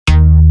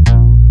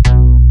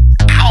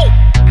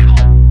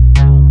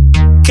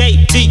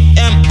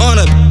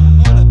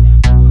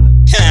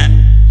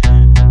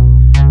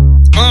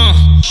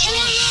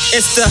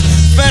It's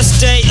the first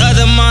day of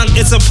the month,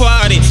 it's a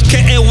party.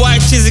 KTM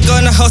cheesy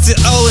gonna host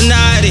it all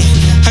night.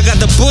 I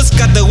got the boots,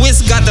 got the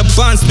whisk, got the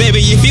buns,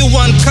 baby. If you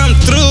want come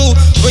through,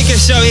 we can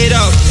show it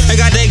off. I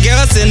got the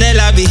girls in the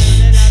lobby,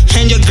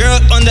 and your girl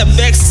on the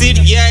back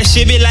seat, yeah,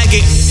 she be like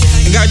it.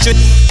 I got you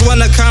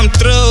wanna come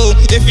through.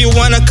 If you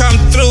wanna come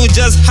through,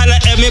 just holla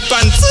at me,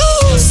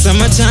 pantoo.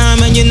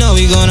 Summertime and you know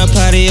we gonna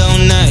party all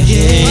night.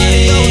 Yeah,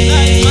 party all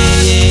night,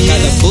 man.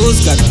 Got the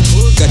boots,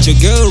 got your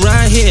girl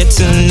right here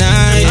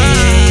tonight.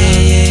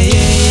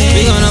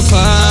 We gonna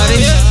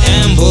party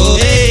and boo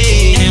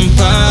and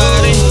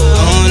party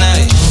all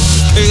night.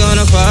 We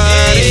gonna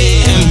party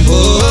and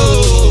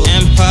boo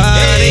and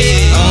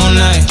party all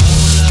night.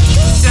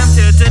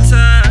 Tempted to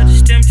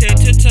touch, tempted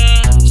to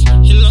touch.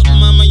 You look,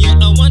 mama, yeah,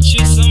 I want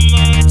you so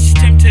much.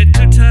 Tempted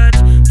to touch,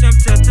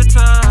 tempted to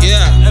touch.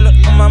 Yeah, hello,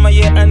 mama,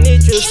 yeah, I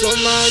need you so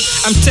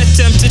much. I'm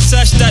tempted to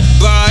touch that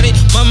body.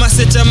 Mama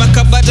said,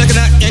 Jamakabata,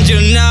 and you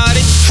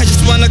naughty. I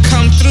just wanna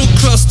come through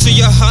close to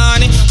your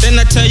honey. Then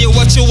I tell you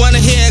what you wanna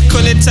hear.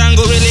 Call it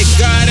tango, really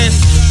got it.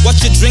 What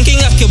you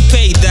drinking, I can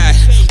pay that.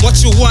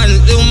 What you want,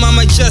 little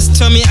mama, just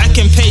tell me I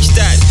can page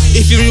that.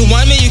 If you really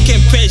want me, you can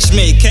page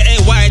me.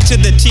 K-A-Y to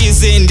the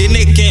T's in the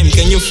neck game.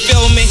 Can you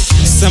feel me?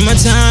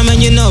 Summertime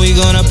and you know we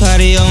gonna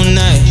party all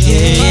night.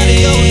 Yeah,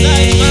 party all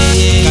night, man.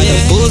 Got the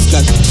booze,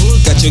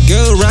 got your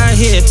girl right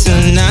here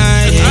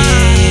tonight.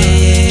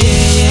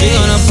 We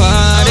gonna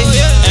party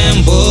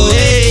and boo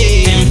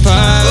and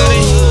party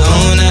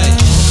all night.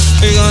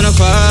 We gonna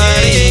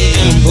party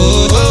and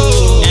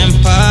boo and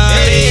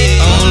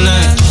party all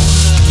night.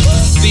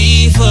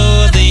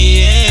 Before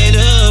the end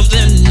of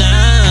the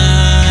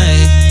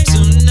night,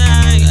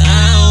 tonight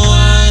I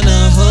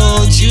wanna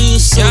hold you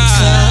so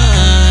tight.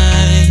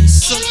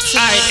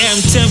 I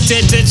am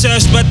tempted to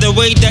touch, but the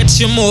way that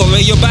you move,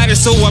 your body's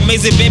so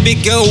amazing, baby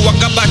girl. Walk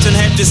about and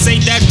have to say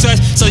that touch,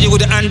 so you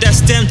would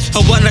understand. I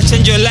wanna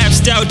change your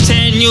lifestyle,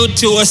 turn you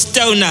to a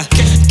stoner.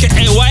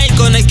 Why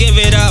gonna give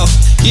it all?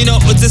 You know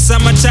it's the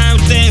summertime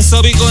thing, so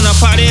we gonna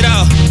party it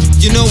out.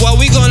 You know what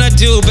we gonna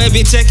do,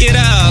 baby? Check it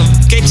out.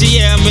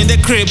 KTM in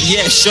the crib,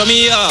 yeah, show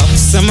me off.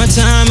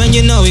 Summertime and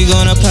you know we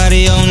gonna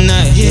party all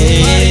night. Yeah,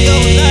 party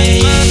all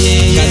night,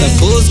 man. Got the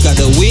booze, got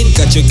the weed,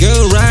 got your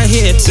girl right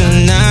here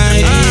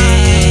tonight.